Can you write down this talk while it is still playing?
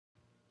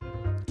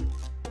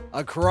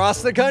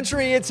Across the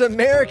country, it's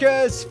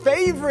America's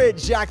favorite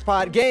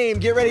jackpot game.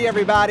 Get ready,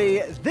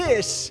 everybody.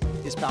 This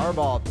is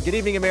Powerball. Good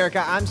evening,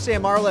 America. I'm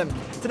Sam Marlin.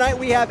 Tonight,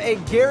 we have a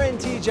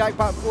guaranteed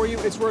jackpot for you.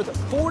 It's worth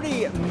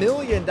 $40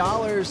 million.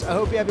 I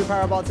hope you have your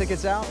Powerball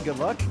tickets out. Good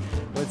luck.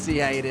 Let's see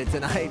how you did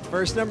tonight.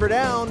 First number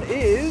down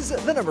is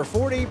the number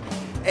 40.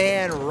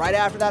 And right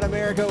after that,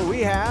 America,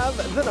 we have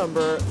the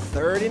number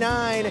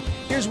 39.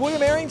 Here's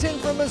William Arrington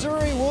from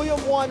Missouri.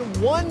 William won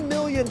 $1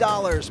 million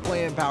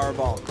playing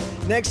Powerball.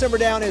 Next number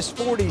down is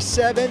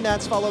 47.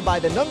 That's followed by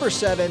the number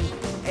 7.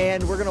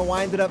 And we're going to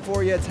wind it up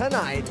for you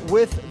tonight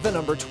with the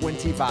number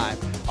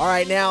 25. All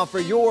right, now for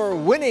your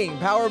winning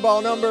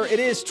Powerball number, it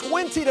is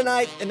 20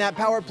 tonight, and that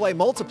power play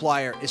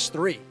multiplier is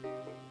 3.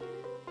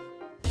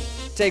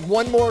 Take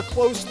one more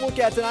close look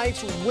at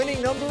tonight's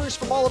winning numbers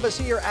from all of us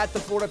here at the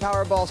Florida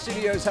Powerball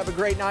Studios. Have a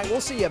great night.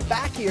 We'll see you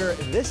back here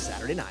this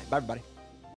Saturday night. Bye, everybody.